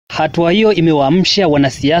Hatua hiyo imewaamsha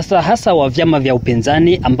wanasiasa hasa wa vyama vya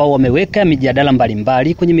upinzani ambao wameweka mijadala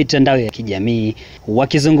mbalimbali kwenye mitandao ya kijamii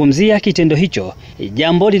wakizungumzia kitendo hicho,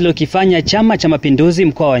 jambo lililokifanya Chama cha Mapinduzi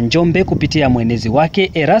mkoa wa Njombe kupitia mwenezi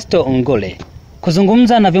wake Erasto Ngole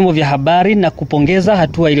kuzungumza na vyombo vya habari na kupongeza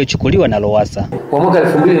hatua iliyochukuliwa na Lowasa. Kwa mwaka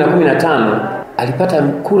 2015 alipata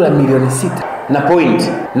kura milioni 6 na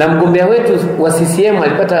point, na mgombea wetu wa CCM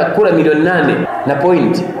alipata kura milioni 8 na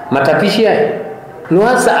point. Matapishi haya,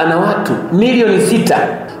 Lowasa ana watu milioni 6,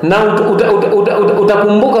 na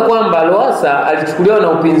utakumbuka kwamba Lowasa alichukuliwa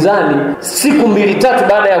na upinzani siku 2-3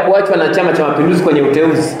 baada ya kuachwa na Chama cha Mapinduzi kwenye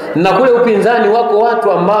uteuzi. Na kule upinzani wako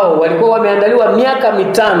watu ambao walikuwa wameandaliwa miaka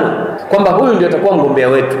 5 kwamba huyu ndio atakuwa mgombea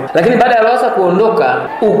wetu. Lakini baada ya Lowasa kuondoka,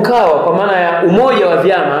 Ukawa kwa maana ya umoja wa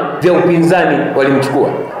vyama vya upinzani walimchukua.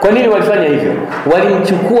 Kwa nini walifanya hivyo?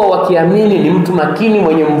 Walimchukua wakiamini ni mtu makini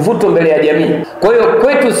mwenye mvuto mbele ya jamii. Kwa hiyo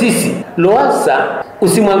kwetu sisi Lowasa,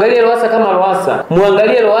 usimwangalie Lowasa kama Lowasa,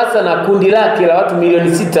 muangalie Lowasa na kundi lake la watu milioni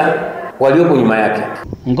 6 waliopo nyuma yake.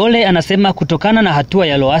 Ngole anasema kutokana na hatua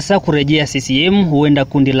ya Lowasa kurejea CCM, huenda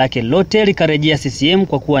kundi lake lote likarejea CCM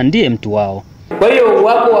kwa kuwa ndiye mtu wao. Kwa hiyo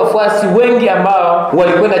wako wafuasi wengi ambao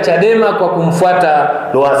walikwenda Chadema kwa kumfuata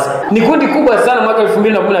Lowasa. Ni kundi kubwa sana. Mwaka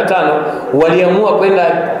 2015 waliamua kwenda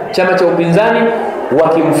chama cha upinzani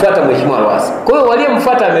wakimfuata mheshimiwa Lowasa. Kwa hiyo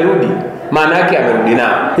waliyemfuata amerudi, maana yake amerudi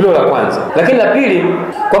nao. Hilo la kwanza. Lakini la pili,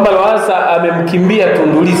 kwamba Lowasa amemkimbia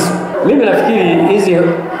Tundu Lissu. Mimi nafikiri hizi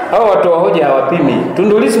hao watu wa hoja hawapimi.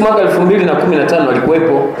 Tundu Lissu mwaka 2015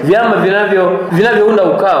 walikuwepo. Vyama vinavyounda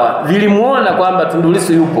Ukawa vilimuona kwamba Tundu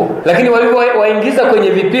Lissu yupo. Lakini walipowaingiza kwenye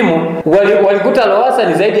vipimo, walikuta Lowasa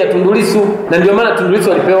ni zaidi ya Tundu Lissu, na ndio maana Tundu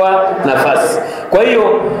Lissu alipewa nafasi. Kwa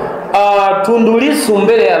hiyo Tundu Lissu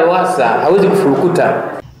mbele ya Lowasa hawezi kufurukuta.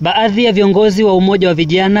 Baadhi ya viongozi wa umoja wa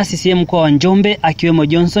vijana CCM mkoa wa Njombe akiwemo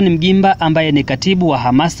Johnson Mgimba ambaye ni katibu wa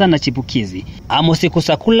hamasa na chipukizi, Amos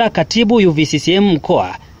Kusakula katibu UVCCM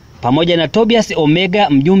mkoa, pamoja na Tobias Omega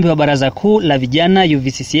mjumbe wa baraza kuu la vijana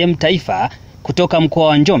UVCCM taifa kutoka mkoa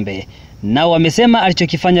wa Njombe, nao wamesema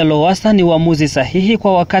alichokifanya Lowasa ni uamuzi sahihi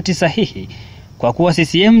kwa wakati sahihi kwa kuwa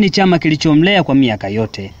CCM ni chama kilichomlea kwa miaka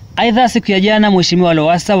yote. Aidha, siku ya jana Mheshimiwa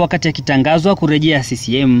Lowasa wakati akitangazwa kurejea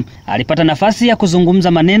CCM alipata nafasi ya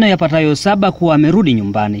kuzungumza maneno yapatayo 7 kuwa amerudi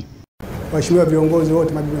nyumbani. Mheshimiwa viongozi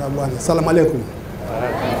wote, mabibi na bwana, asalamu alaykum.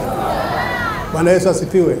 Bwana Yesu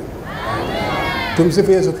asifiwe.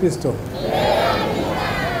 Tumsifu Yesu Kristo.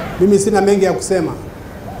 Mimi sina mengi ya kusema.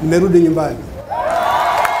 Nimerudi nyumbani.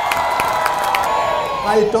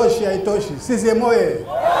 Haitoshi. CCM oye.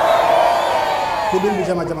 Kudumu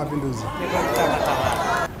Chama cha Mapinduzi.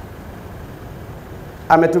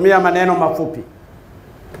 Ametumia maneno mafupi.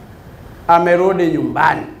 Amerudi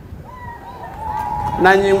nyumbani.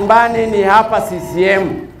 Na nyumbani ni hapa CCM.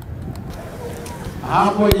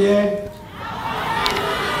 Hapo je?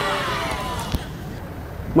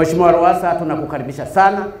 Mheshimiwa Lowasa, tunakukaribisha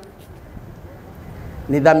sana.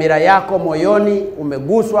 Ni dhamira yako moyoni,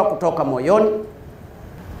 umeguswa kutoka moyoni.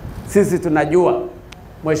 Sisi tunajua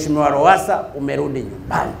Mheshimiwa Lowasa umerudi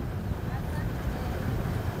nyumbani.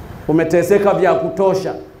 Umeteseka vya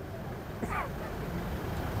kutosha.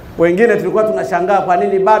 Wengine tulikuwa tunashangaa kwa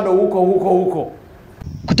nini bado huko.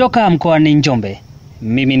 Kutoka mkoani Njombe,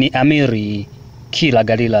 mimi ni Amiri Kila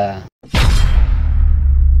Galila.